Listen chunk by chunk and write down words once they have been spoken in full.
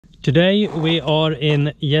Today we are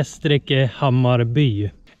in Gästrike,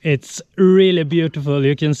 Hammarby. It's really beautiful.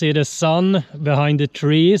 You can see the sun behind the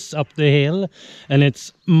trees up the hill, and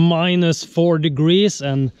it's -4 degrees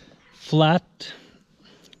and flat.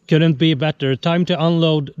 Couldn't be better. Time to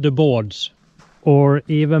unload the boards. Or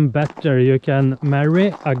even better, you can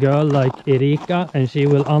marry a girl like Erika and she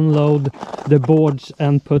will unload the boards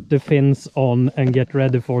and put the fins on and get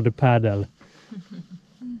ready for the paddle.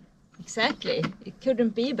 Exactly. It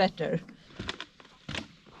couldn't be better.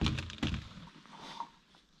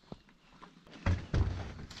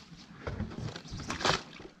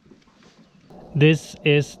 This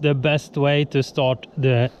is the best way to start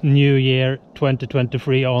the new year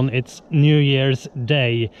 2023 on. It's New Year's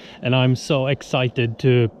Day and I'm so excited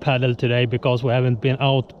to paddle today because we haven't been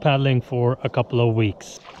out paddling for a couple of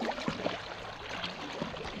weeks.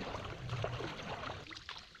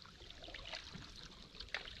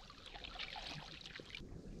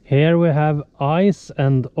 Here we have ice,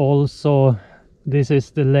 and also this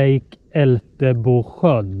is the lake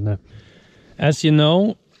Ältebosjön. As you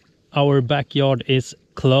know, our backyard is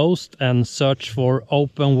closed and search for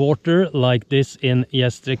open water like this in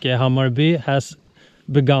Gästrike, Hammarby has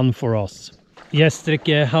begun for us.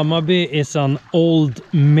 Gästrike, Hammarby is an old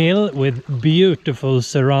mill with beautiful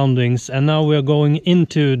surroundings, and now we are going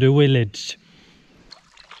into the village.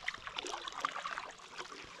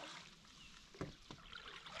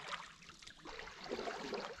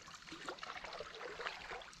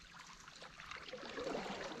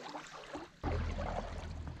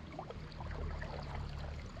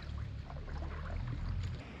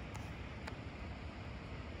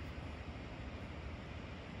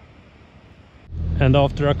 And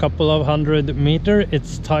after a couple of 100 meters,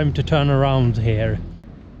 it's time to turn around here.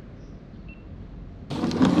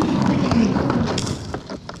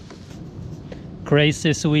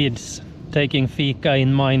 Crazy Swedes taking fika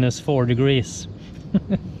in -4 degrees.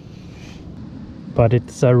 But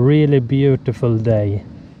it's a really beautiful day.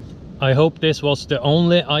 I hope this was the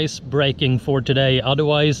only ice breaking for today,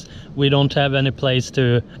 otherwise we don't have any place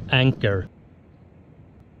to anchor.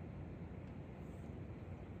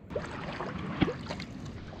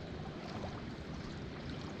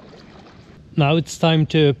 Now it's time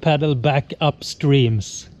to paddle back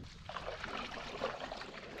upstreams.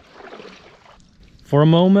 For a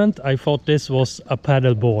moment I thought this was a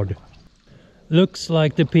paddleboard. Looks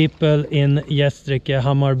like the people in Gästrike,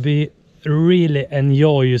 Hammarby really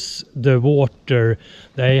enjoys the water.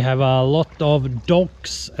 They have a lot of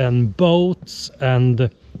docks and boats,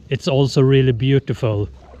 and it's also really beautiful.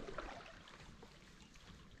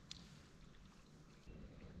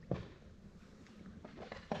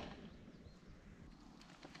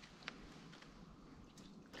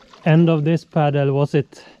 End of this paddle, was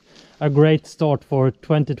it a great start for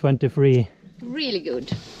 2023? Really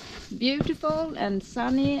good. Beautiful and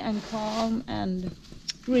sunny and calm and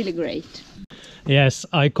really great. Yes,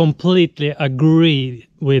 I completely agree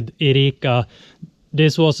with Erika.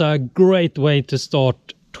 This was a great way to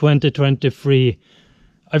start 2023.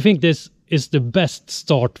 I think this is the best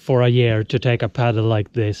start for a year to take a paddle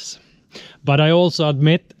like this. But I also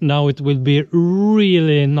admit now it will be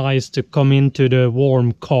really nice to come into the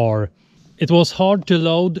warm car. It was hard to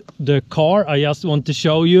load the car. I just want to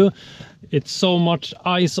show you. It's so much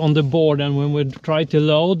ice on the board, and when we try to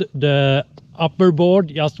load, the upper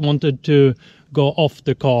board just wanted to go off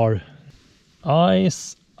the car.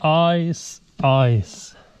 Ice, ice,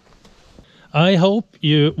 ice. I hope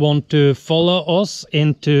you want to follow us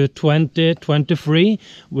into 2023.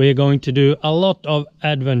 We're going to do a lot of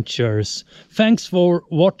adventures. Thanks for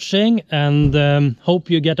watching, and hope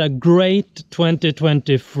you get a great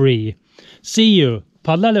 2023. See you.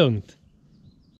 Paddla lugnt!